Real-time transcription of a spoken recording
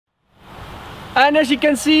And as you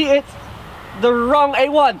can see, it's the wrong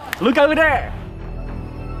A1. Look over there.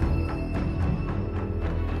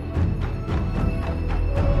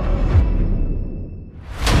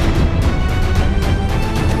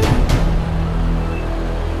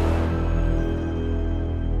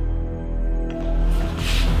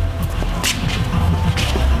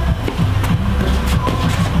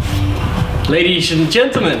 Ladies and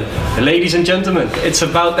gentlemen, it's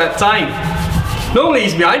about that time. Normally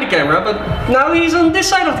he's behind the camera, but now he's on this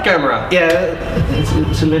side of the camera. Yeah,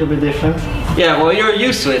 it's a little bit different. Yeah, well, you're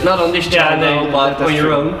used to it, not on this channel, but on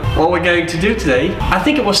your own. What we're going to do today, I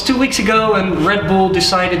think it was 2 weeks ago, and Red Bull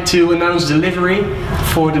decided to announce the livery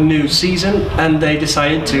for the new season, and they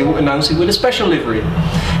decided to announce it with a special livery,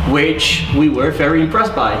 which we were very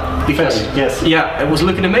impressed by. Because, yes. Yeah, it was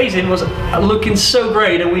looking amazing, it was looking so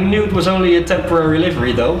great, and we knew it was only a temporary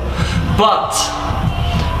livery though. But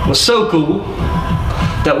it was so cool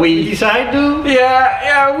that we decided to?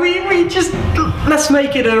 Yeah, we just, let's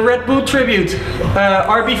make it a Red Bull tribute.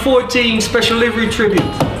 RB14 special livery tribute.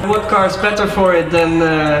 What car is better for it than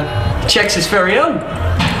Czech's very own?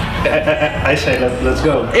 I say let's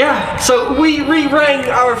go. Yeah, so we rang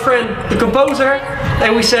our friend, the composer,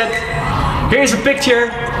 and we said, here's a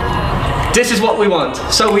picture. This is what we want.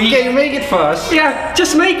 So can you make it for us? Yeah,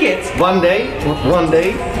 just make it. One day.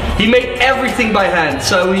 He made everything by hand,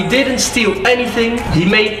 so he didn't steal anything. He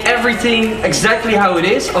made everything exactly how it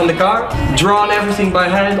is on the car. Drawn everything by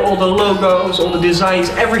hand, all the logos, all the designs,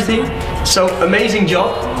 everything. So amazing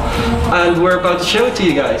job. And we're about to show it to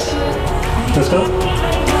you guys. Let's go.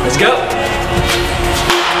 Let's go.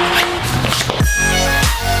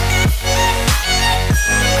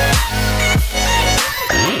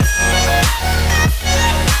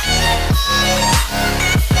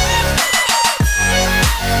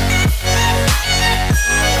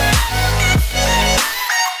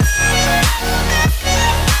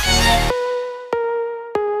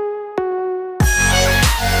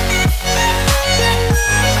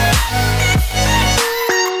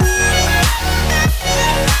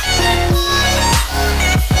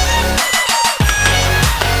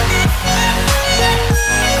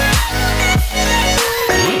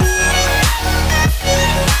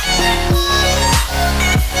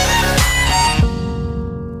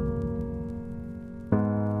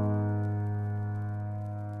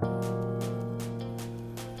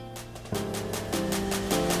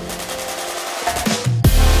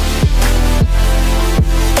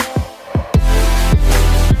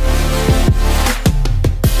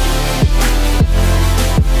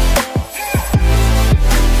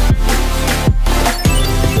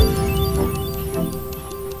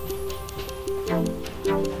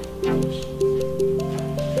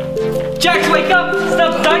 Jax, wake up! It's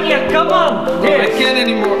not done yet, come on! Here. I can't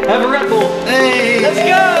anymore. Have a Red Bull. Hey! Let's go!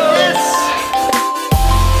 Yes!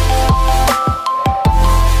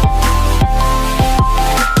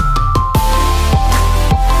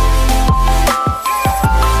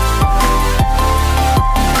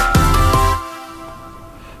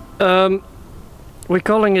 We're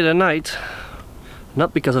calling it a night,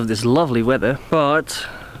 not because of this lovely weather, but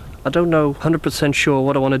I don't know 100% sure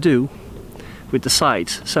what I want to do with the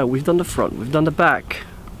sides. So we've done the front, we've done the back.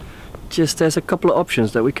 Just there's a couple of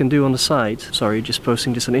options that we can do on the side. Sorry, just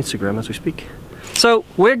posting this on Instagram as we speak. So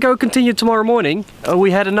we're going to continue tomorrow morning.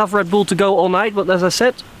 We had enough Red Bull to go all night, but as I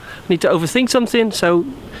said, need to overthink something. So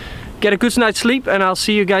get a good night's sleep, and I'll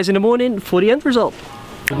see you guys in the morning for the end result.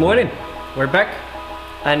 Good morning, we're back,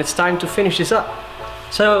 and it's time to finish this up.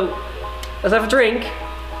 So let's have a drink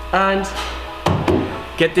and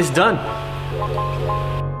get this done.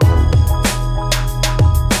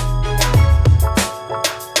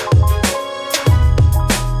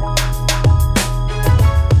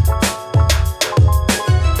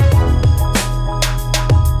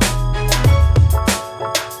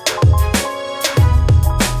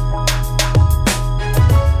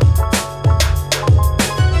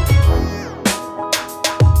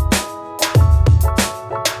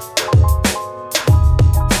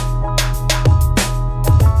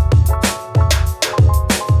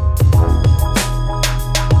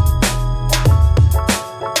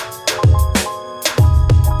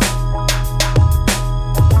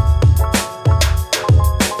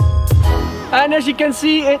 And as you can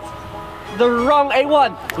see, it's the wrong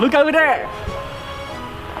A1. Look over there.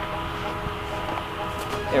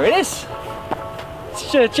 There it is.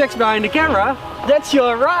 Checks behind the camera. That's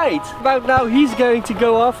your ride. About now he's going to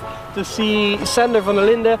go off to see Sander van der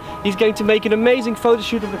Linden. He's going to make an amazing photo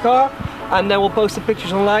shoot of the car, and then we'll post the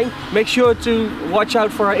pictures online. Make sure to watch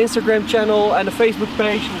out for our Instagram channel and the Facebook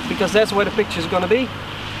page, because that's where the pictures are gonna be.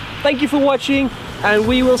 Thank you for watching. and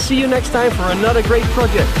we will see you next time for another great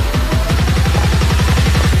project.